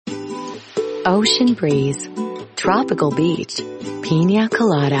ocean breeze, tropical beach, pina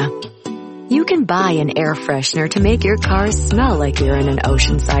colada. You can buy an air freshener to make your car smell like you're in an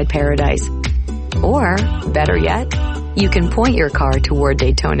oceanside paradise. Or, better yet, you can point your car toward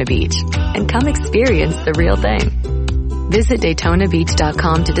Daytona Beach and come experience the real thing. Visit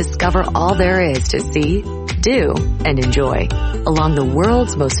DaytonaBeach.com to discover all there is to see, do, and enjoy along the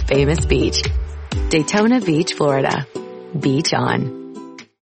world's most famous beach. Daytona Beach, Florida. Beach on.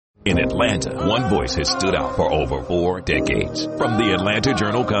 In Atlanta, one voice has stood out for over 4 decades. From the Atlanta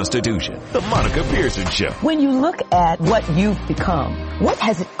Journal-Constitution, The Monica Pearson Show. When you look at what you've become, what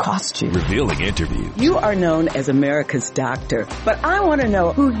has it cost you? Revealing interviews. You are known as America's doctor, but I want to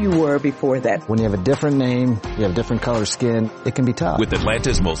know who you were before that. When you have a different name, you have different color skin, it can be tough. With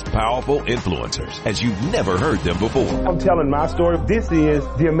Atlanta's most powerful influencers, as you've never heard them before. I'm telling my story. This is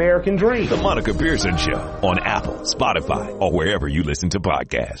the American dream. The Monica Pearson Show on Apple, Spotify, or wherever you listen to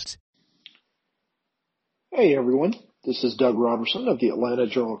podcasts. Hey everyone, this is Doug Robertson of the Atlanta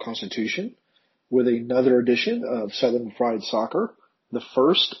Journal-Constitution with another edition of Southern Fried Soccer, the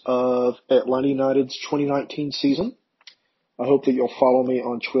first of Atlanta United's 2019 season. I hope that you'll follow me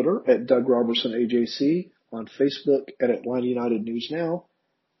on Twitter at Doug Robertson AJC, on Facebook at Atlanta United News Now,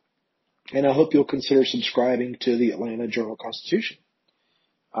 and I hope you'll consider subscribing to the Atlanta Journal-Constitution.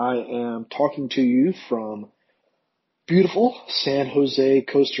 I am talking to you from beautiful San Jose,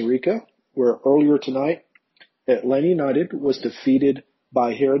 Costa Rica, where earlier tonight Atlanta United was defeated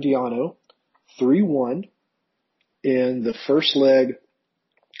by Herediano 3-1 in the first leg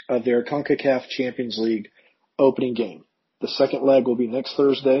of their CONCACAF Champions League opening game. The second leg will be next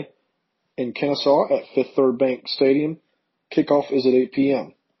Thursday in Kennesaw at Fifth Third Bank Stadium. Kickoff is at 8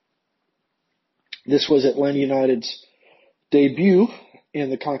 p.m. This was Atlanta United's debut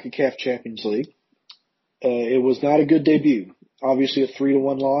in the CONCACAF Champions League. It was not a good debut. Obviously a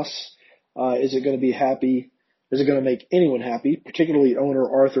 3-1 loss. Is it going to be happy? Is it going to make anyone happy, particularly owner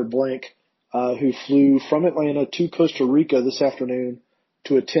Arthur Blank, who flew from Atlanta to Costa Rica this afternoon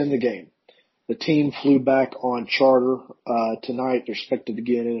to attend the game? The team flew back on charter tonight. They're expected to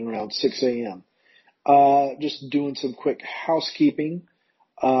get in around 6 a.m. Just doing some quick housekeeping.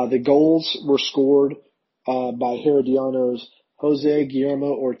 The goals were scored by Herediano's Jose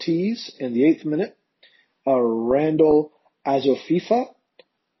Guillermo Ortiz in the 8th minute, Randall Azofifa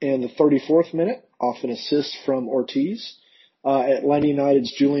in the 34th minute, off an assist from Ortiz. Atlanta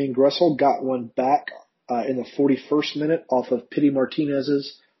United's Julian Gressel got one back in the 41st minute off of Pity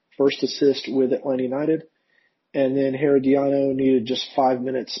Martinez's first assist with Atlanta United. And then Herediano needed just 5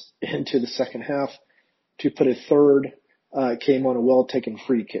 minutes into the second half to put a third, came on a well-taken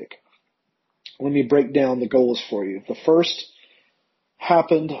free kick. Let me break down the goals for you. The first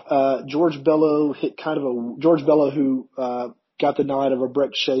happened, George Bello, who got the nod of a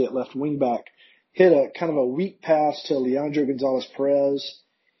Breck Shea at left wing back, hit a kind of a weak pass to Leandro Gonzalez Perez.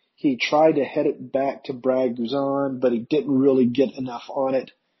 He tried to head it back to Brad Guzan, but he didn't really get enough on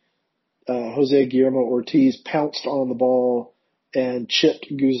it. Jose Guillermo Ortiz pounced on the ball and chipped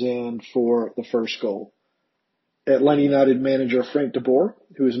Guzan for the first goal. Atlanta United manager Frank de Boer,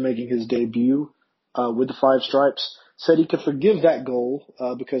 who is making his debut with the Five Stripes, said he could forgive that goal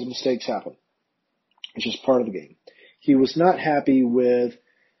because mistakes happen. It's just part of the game. He was not happy with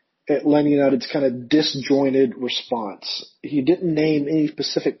Atlanta United's kind of disjointed response. He didn't name any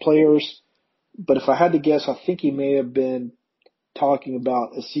specific players, but if I had to guess, I think he may have been talking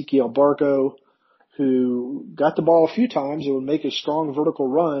about Ezequiel Barco, who got the ball a few times and would make a strong vertical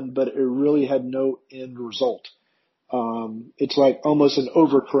run, but it really had no end result. It's like almost an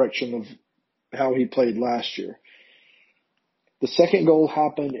overcorrection of how he played last year. The second goal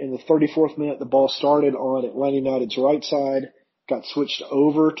happened in the 34th minute. The ball started on Atlanta United's right side, got switched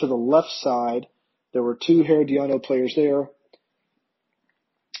over to the left side. There were two Herediano players there.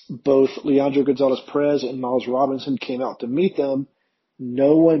 Both Leandro Gonzalez Perez and Miles Robinson came out to meet them.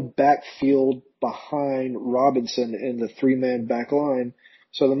 No one backfield behind Robinson in the three-man back line.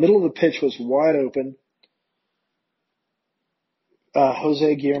 So the middle of the pitch was wide open.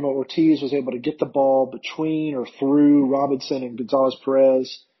 Jose Guillermo Ortiz was able to get the ball between or through Robinson and Gonzalez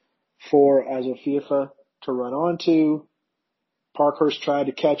Perez for Azofifa to run onto. Parkhurst tried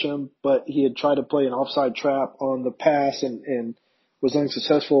to catch him, but he had tried to play an offside trap on the pass and was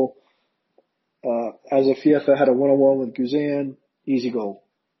unsuccessful. Azofifa had a one-on-one with Guzan. Easy goal.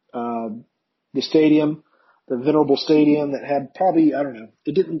 The stadium, the venerable stadium that had probably, I don't know,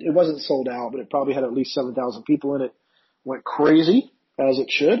 it wasn't sold out, but it probably had at least 7,000 people in it, went crazy, as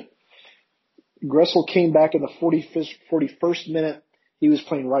it should. Gressel came back in the 41st minute. He was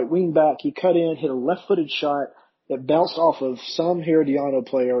playing right wing back. He cut in, hit a left-footed shot It bounced off of some Herediano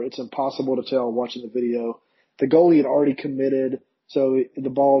player. It's impossible to tell watching the video. The goalie had already committed, so the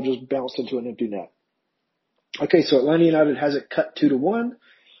ball just bounced into an empty net. Okay, so Atlanta United has it cut 2-1.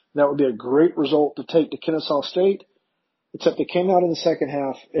 That would be a great result to take to Kennesaw State, except they came out in the second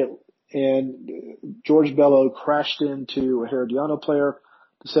half and George Bello crashed into a Herediano player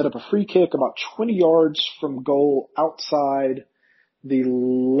to set up a free kick about 20 yards from goal outside the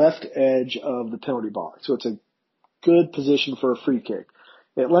left edge of the penalty box. So it's a good position for a free kick.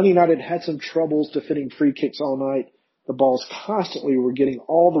 Atlanta United had some troubles defending free kicks all night. The balls constantly were getting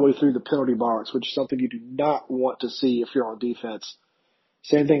all the way through the penalty box, which is something you do not want to see if you're on defense.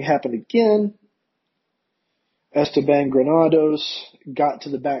 Same thing happened again. Esteban Granados got to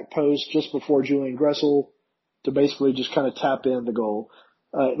the back post just before Julian Gressel to basically just kind of tap in the goal.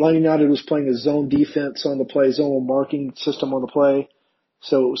 Atlanta United was playing a zone defense on the play, zone marking system on the play.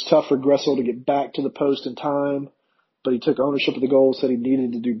 So it was tough for Gressel to get back to the post in time, but he took ownership of the goal, said he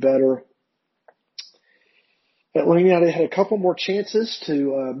needed to do better. Atlanta United had a couple more chances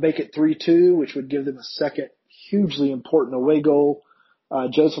to make it 3-2, which would give them a second hugely important away goal.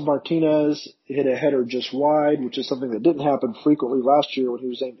 Joseph Martinez hit a header just wide, which is something that didn't happen frequently last year when he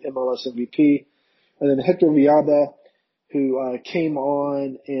was named MLS MVP. And then Hector Villalba, who came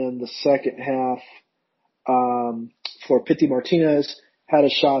on in the second half for Pity Martinez, had a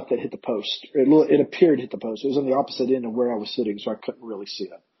shot that hit the post. It appeared to hit the post. It was on the opposite end of where I was sitting, so I couldn't really see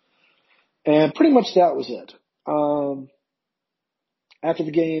it. And pretty much that was it. After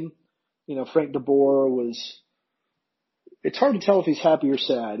the game, Frank DeBoer was – it's hard to tell if he's happy or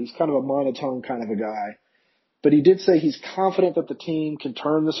sad. He's kind of a monotone kind of a guy. But he did say he's confident that the team can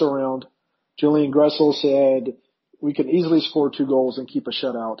turn this around. Julian Gressel said, we can easily score 2 goals and keep a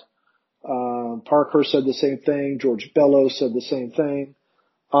shutout. Parkhurst said the same thing. George Bello said the same thing.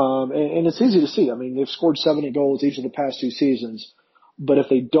 And it's easy to see. I mean, they've scored 70 goals each of the past 2 seasons. But if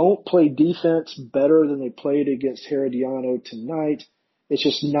they don't play defense better than they played against Herediano tonight, it's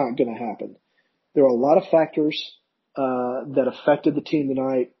just not going to happen. There are a lot of factors that affected the team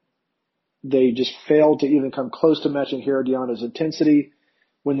tonight. They just failed to even come close to matching Herediano's intensity.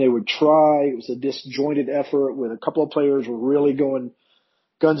 When they would try, it was a disjointed effort with a couple of players were really going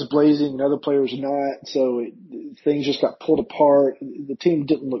guns blazing and other players not. So things just got pulled apart. The team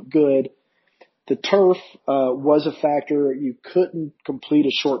didn't look good. The turf was a factor. You couldn't complete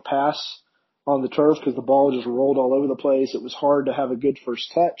a short pass on the turf because the ball just rolled all over the place. It was hard to have a good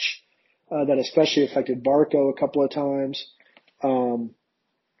first touch. That especially affected Barco a couple of times.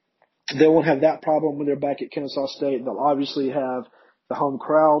 They won't have that problem when they're back at Kennesaw State. They'll obviously have the home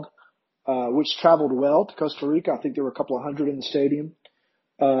crowd, which traveled well to Costa Rica. I think there were a couple of hundred in the stadium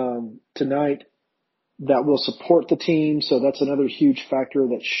tonight that will support the team. So that's another huge factor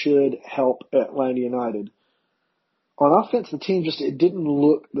that should help Atlanta United. On offense, the team it didn't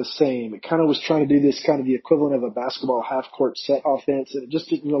look the same. It kind of was trying to do this kind of the equivalent of a basketball half-court set offense, and it just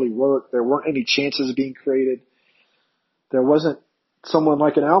didn't really work. There weren't any chances being created. There wasn't someone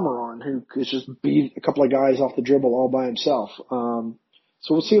like an Almiron who could just beat a couple of guys off the dribble all by himself. So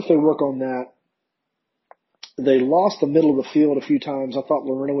we'll see if they work on that. They lost the middle of the field a few times. I thought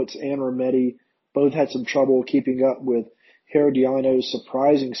Larinowitz and Rometty both had some trouble keeping up with Herediano's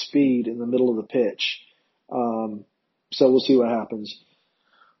surprising speed in the middle of the pitch. So we'll see what happens.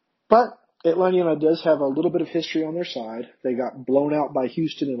 But Atlanta United does have a little bit of history on their side. They got blown out by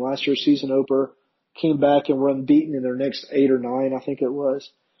Houston in last year's season opener, came back and were unbeaten in their next 8 or 9, I think it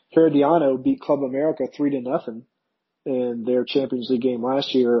was. Herediano beat Club America 3-0 in their Champions League game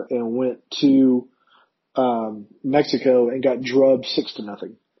last year and went to Mexico and got drubbed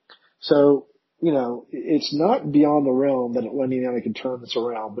 6-0. So, it's not beyond the realm that Atlanta United can turn this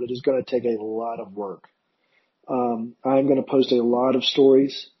around, but it is going to take a lot of work. I'm going to post a lot of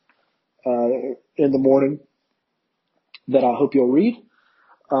stories in the morning that I hope you'll read.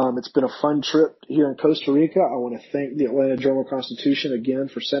 It's been a fun trip here in Costa Rica. I want to thank the Atlanta Journal-Constitution again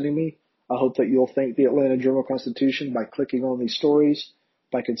for sending me. I hope that you'll thank the Atlanta Journal-Constitution by clicking on these stories,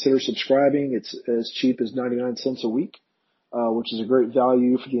 by consider subscribing. It's as cheap as 99 cents a week, which is a great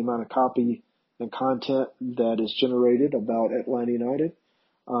value for the amount of copy and content that is generated about Atlanta United.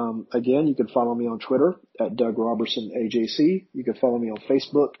 Again, you can follow me on Twitter at Doug Robertson AJC. You can follow me on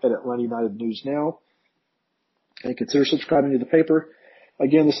Facebook at Atlanta United News Now. And consider subscribing to the paper.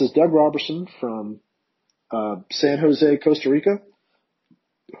 Again, this is Doug Robertson from San Jose, Costa Rica,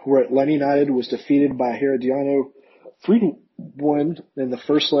 where Atlanta United was defeated by Herediano 3-1 in the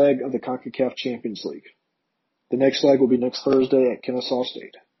first leg of the CONCACAF Champions League. The next leg will be next Thursday at Kennesaw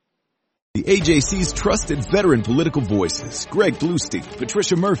State. The AJC's trusted veteran political voices, Greg Bluestein,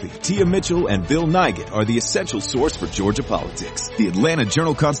 Patricia Murphy, Tia Mitchell, and Bill Nighet, are the essential source for Georgia politics. The Atlanta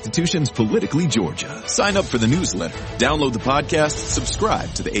Journal-Constitution's Politically Georgia. Sign up for the newsletter, download the podcast,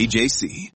 subscribe to the AJC.